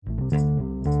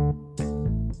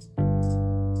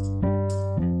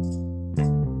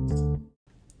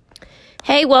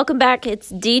Hey, welcome back. It's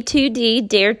D2D,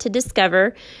 Dare to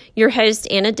Discover. Your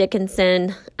host, Anna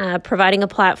Dickinson, providing a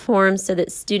platform so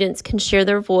that students can share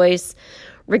their voice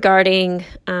regarding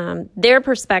their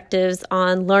perspectives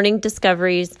on learning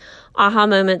discoveries, aha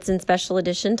moments, and special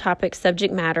edition topic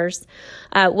subject matters.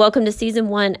 Welcome to Season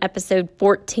 1, Episode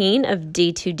 14 of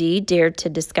D2D, Dare to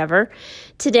Discover.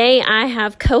 Today, I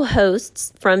have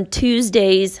co-hosts from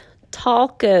Tuesday's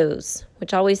Talkos,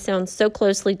 which always sounds so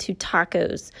closely to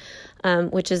tacos.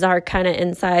 Which is our kind of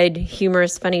inside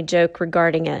humorous, funny joke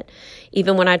regarding it.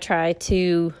 Even when I try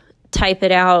to type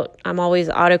it out, I'm always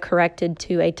auto-corrected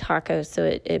to a taco, so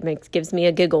it gives me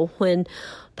a giggle when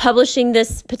publishing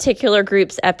this particular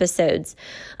group's episodes.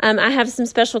 I have some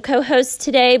special co-hosts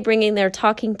today bringing their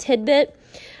talking tidbit,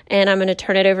 and I'm going to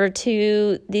turn it over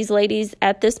to these ladies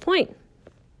at this point.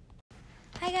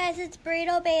 Hi guys, it's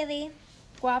Burrito Bailey,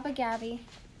 Guava Gabby,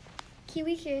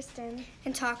 Kiwi Kirsten,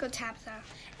 and Taco Tabitha.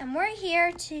 And we're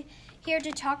here to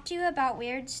talk to you about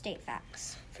weird state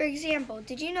facts. For example,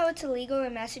 did you know it's illegal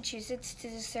in Massachusetts to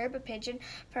disturb a pigeon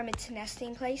from its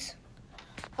nesting place?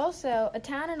 Also, a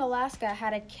town in Alaska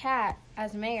had a cat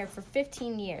as mayor for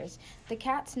 15 years. The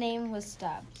cat's name was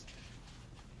Stubbs.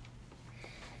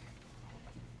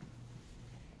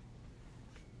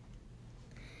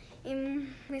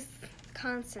 In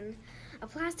Wisconsin, a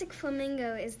plastic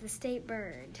flamingo is the state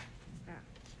bird.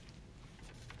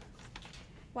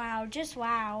 Wow, just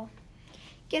wow.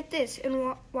 Get this,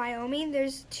 in Wyoming,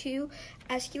 there's 2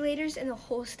 escalators in the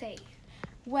whole state.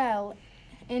 Well,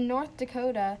 in North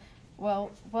Dakota,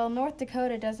 North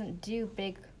Dakota doesn't do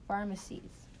big pharmacies.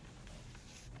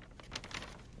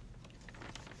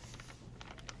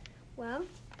 Well,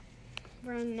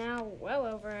 we're now well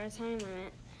over our time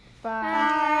limit.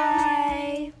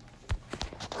 Bye.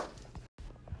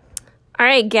 All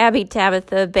right, Gabby,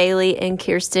 Tabitha, Bailey, and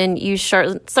Kirsten, you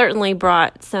certainly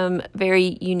brought some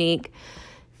very unique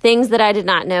things that I did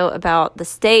not know about the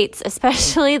states,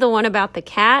 especially the one about the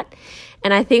cat.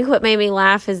 And I think what made me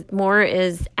laugh is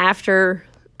after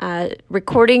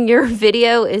recording your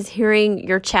video is hearing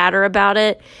your chatter about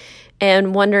it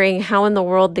and wondering how in the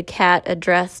world the cat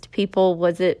addressed people.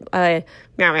 Was it meow,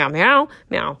 meow, meow,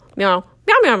 meow, meow,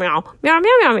 meow, meow, meow, meow, meow,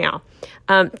 meow, meow.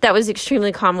 That was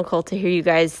extremely comical to hear you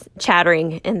guys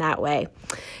chattering in that way.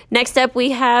 Next up,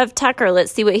 we have Tucker.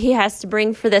 Let's see what he has to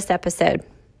bring for this episode.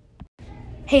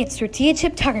 Hey, it's Tortilla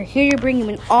Chip Tucker here to bring you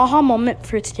an aha moment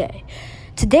for today.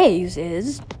 Today's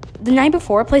is the night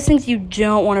before, place things you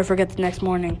don't want to forget the next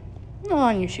morning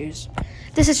on your shoes.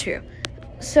 This is true.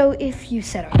 So if you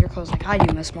set out your clothes like I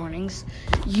do most mornings,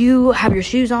 you have your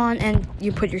shoes on and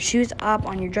you put your shoes up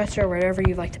on your dresser or wherever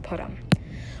you like to put them.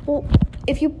 Well,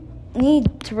 if you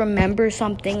need to remember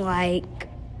something, like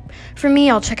for me,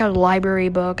 I'll check out a library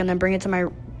book and then bring it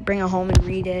home and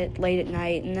read it late at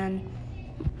night, and then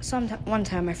one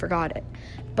time I forgot it.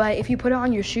 But if you put it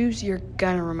on your shoes, you're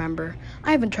gonna remember.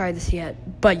 I haven't tried this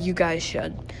yet, but you guys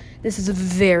should. This is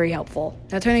very helpful.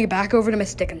 Now turning it back over to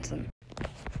Miss Dickinson.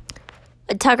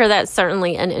 Tucker, that's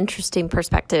certainly an interesting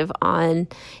perspective on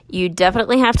you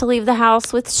definitely have to leave the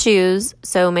house with shoes,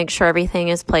 so make sure everything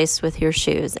is placed with your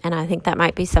shoes. And I think that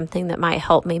might be something that might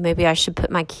help me. Maybe I should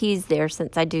put my keys there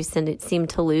since I do seem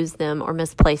to lose them or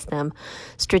misplace them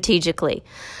strategically.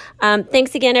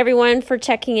 Thanks again, everyone, for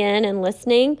checking in and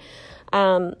listening.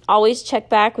 Always check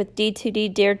back with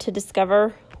D2D Dare to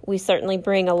Discover. We certainly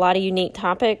bring a lot of unique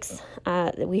topics.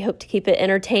 We hope to keep it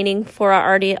entertaining for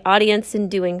our audience in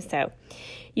doing so.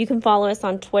 You can follow us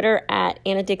on Twitter at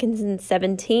Anna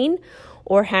Dickinson17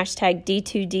 or hashtag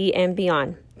D2D and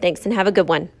beyond. Thanks and have a good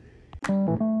one.